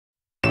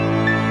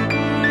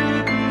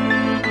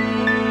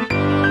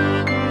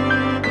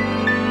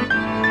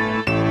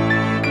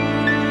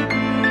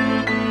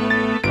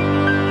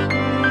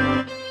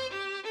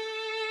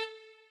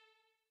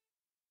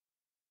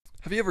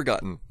Have you ever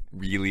gotten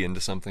really into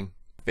something?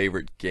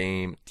 Favorite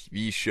game,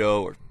 TV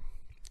show, or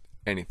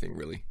anything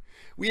really?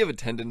 We have a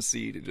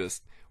tendency to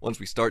just, once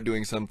we start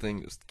doing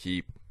something, just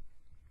keep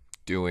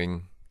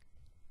doing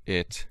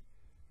it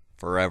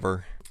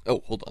forever.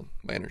 Oh, hold on.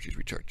 My energy's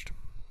recharged.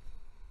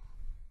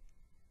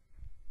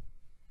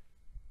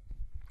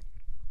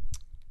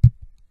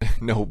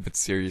 No, but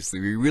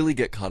seriously, we really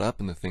get caught up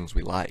in the things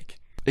we like.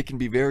 It can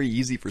be very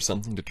easy for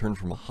something to turn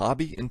from a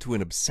hobby into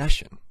an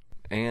obsession.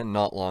 And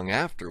not long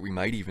after, we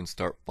might even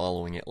start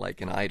following it like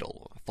an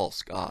idol, a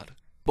false god.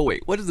 But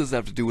wait, what does this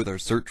have to do with our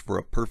search for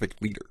a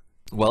perfect leader?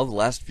 Well, the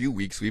last few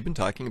weeks we've been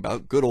talking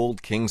about good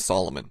old King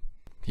Solomon.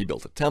 He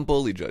built a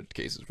temple, he judged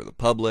cases for the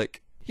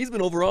public. He's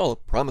been overall a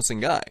promising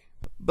guy.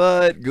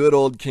 But good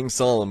old King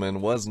Solomon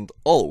wasn't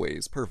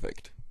always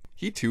perfect.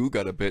 He too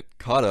got a bit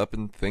caught up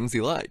in things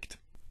he liked.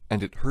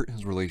 And it hurt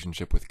his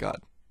relationship with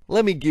God.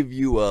 Let me give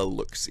you a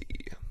look-see.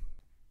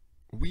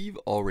 We've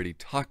already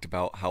talked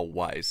about how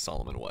wise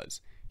Solomon was.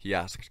 He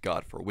asked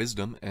God for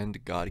wisdom,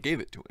 and God gave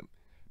it to him.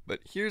 But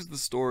here's the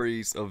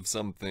stories of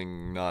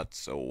something not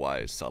so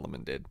wise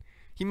Solomon did.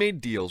 He made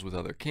deals with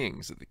other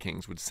kings that the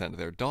kings would send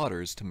their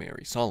daughters to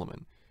marry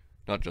Solomon.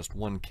 Not just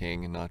one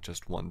king and not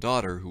just one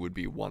daughter who would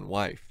be one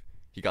wife.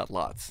 He got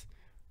lots.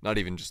 Not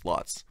even just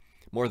lots.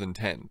 More than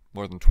 10,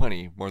 more than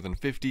 20, more than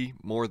 50,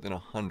 more than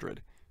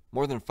 100,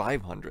 more than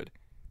 500.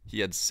 He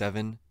had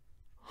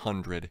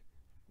 700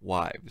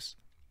 wives.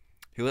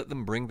 He let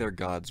them bring their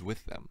gods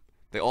with them.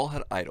 They all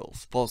had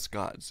idols, false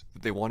gods,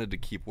 that they wanted to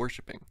keep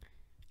worshipping.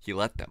 He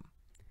let them.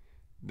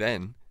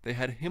 Then they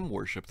had him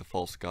worship the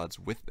false gods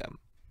with them.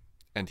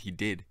 And he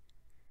did.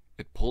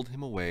 It pulled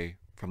him away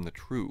from the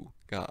true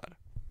God.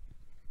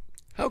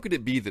 How could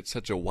it be that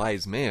such a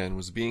wise man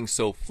was being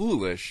so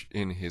foolish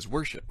in his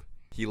worship?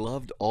 He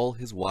loved all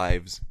his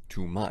wives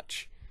too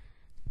much.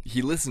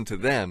 He listened to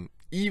them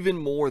even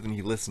more than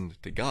he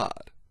listened to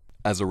God.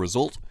 As a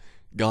result,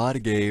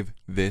 God gave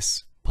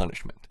this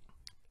punishment.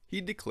 He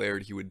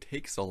declared he would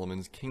take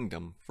Solomon's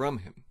kingdom from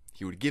him.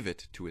 He would give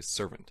it to his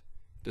servant.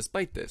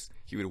 Despite this,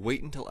 he would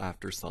wait until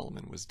after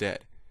Solomon was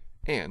dead.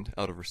 And,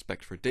 out of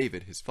respect for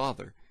David, his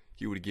father,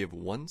 he would give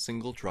one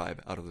single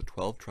tribe out of the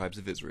 12 tribes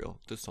of Israel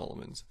to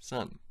Solomon's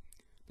son.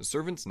 The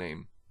servant's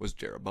name was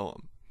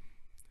Jeroboam.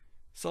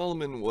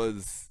 Solomon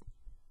was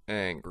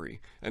angry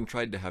and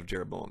tried to have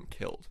Jeroboam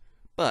killed,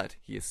 but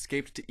he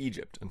escaped to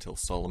Egypt until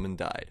Solomon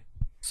died.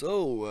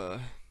 So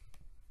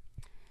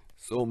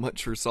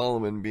much for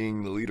Solomon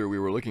being the leader we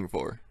were looking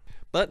for.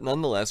 But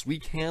nonetheless, we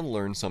can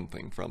learn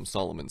something from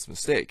Solomon's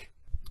mistake.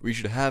 We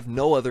should have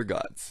no other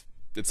gods.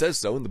 It says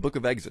so in the book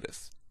of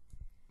Exodus.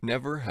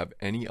 Never have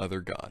any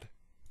other god.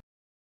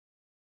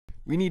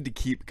 We need to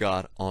keep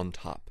God on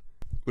top.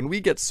 When we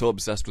get so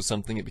obsessed with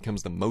something it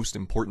becomes the most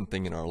important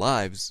thing in our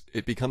lives,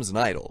 it becomes an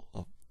idol,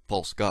 a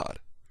false god.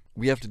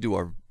 We have to do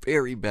our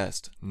very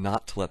best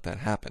not to let that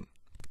happen,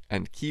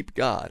 and keep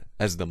God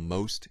as the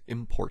most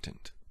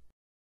important.